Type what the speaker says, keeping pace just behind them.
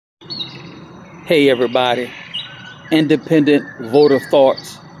Hey everybody, Independent Voter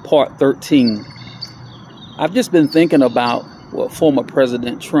Thoughts, Part 13. I've just been thinking about what former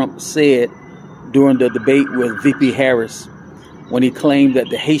President Trump said during the debate with VP Harris when he claimed that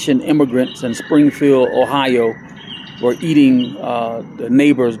the Haitian immigrants in Springfield, Ohio were eating the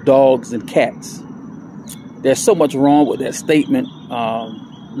neighbors' dogs and cats. There's so much wrong with that statement,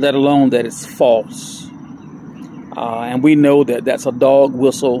 let alone that it's false. And we know that that's a dog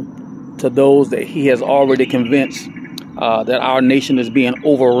whistle to those that he has already convinced that our nation is being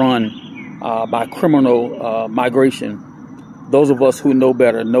overrun by criminal migration. Those of us who know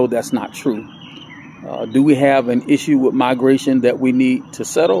better know that's not true. Do we have an issue with migration that we need to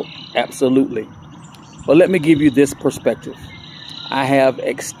settle? Absolutely. But let me give you this perspective. I have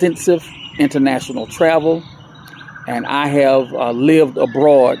extensive international travel, and I have lived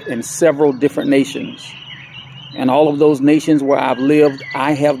abroad in several different nations. And all of those nations where I've lived,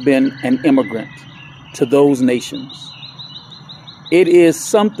 I have been an immigrant to those nations. It is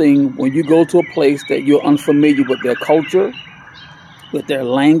something when you go to a place that you're unfamiliar with their culture, with their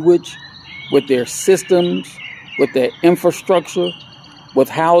language, with their systems, with their infrastructure, with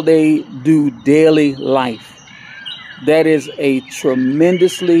how they do daily life. That is a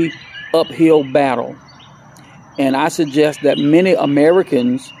tremendously uphill battle. And I suggest that many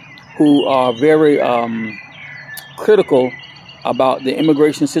Americans who are very critical about the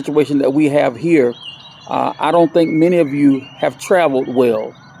immigration situation that we have here, I don't think many of you have traveled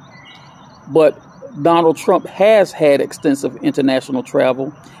well. But Donald Trump has had extensive international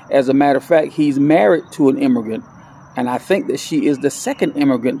travel. As a matter of fact, he's married to an immigrant, and I think that she is the second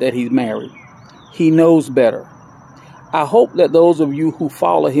immigrant that he's married. He knows better. I hope that those of you who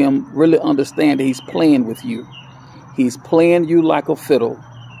follow him really understand that he's playing with you. He's playing you like a fiddle.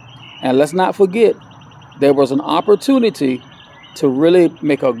 And let's not forget, there was an opportunity to really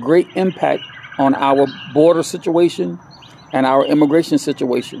make a great impact on our border situation and our immigration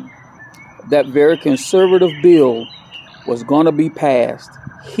situation. That very conservative bill was going to be passed.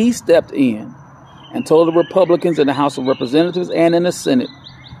 He stepped in and told the Republicans in the House of Representatives and in the Senate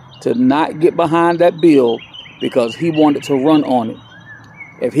to not get behind that bill because he wanted to run on it.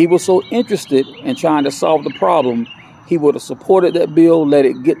 If he was so interested in trying to solve the problem, he would have supported that bill, let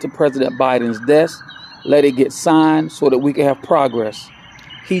it get to President Biden's desk, let it get signed so that we can have progress.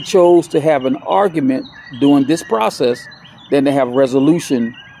 He chose to have an argument during this process than to have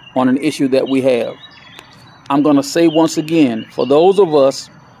resolution on an issue that we have. I'm going to say once again, for those of us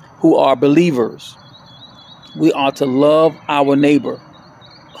who are believers, we are to love our neighbor.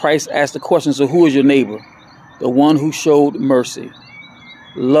 Christ asked the question, so who is your neighbor? The one who showed mercy.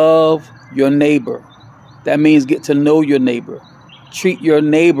 Love your neighbor. That means get to know your neighbor. Treat your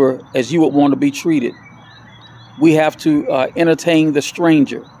neighbor as you would want to be treated. We have to entertain the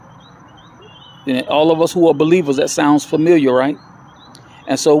stranger. And all of us who are believers, that sounds familiar, right?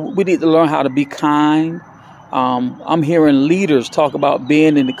 And so we need to learn how to be kind. I'm hearing leaders talk about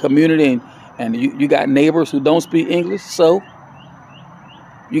being in the community, and you got neighbors who don't speak English. So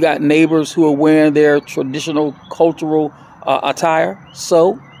you got neighbors who are wearing their traditional cultural attire.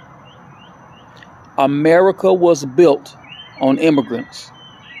 So America was built on immigrants.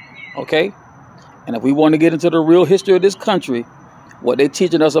 Okay? And if we want to get into the real history of this country, what they're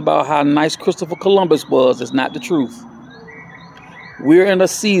teaching us about how nice Christopher Columbus was is not the truth. We're in a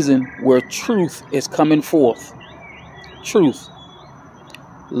season where truth is coming forth. Truth.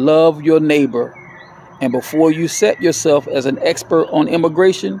 Love your neighbor. And before you set yourself as an expert on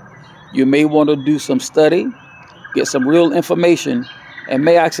immigration, you may want to do some study, get some real information, and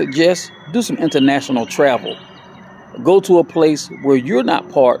may I suggest, do some international travel. Go to a place where you're not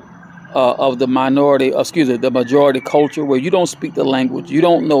part of the majority culture, where you don't speak the language, you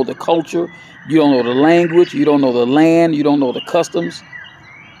don't know the culture, you don't know the language, you don't know the land, you don't know the customs.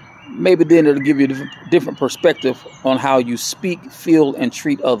 Maybe then it'll give you a different perspective on how you speak, feel, and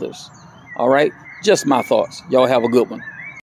treat others. All right? Just my thoughts. Y'all have a good one.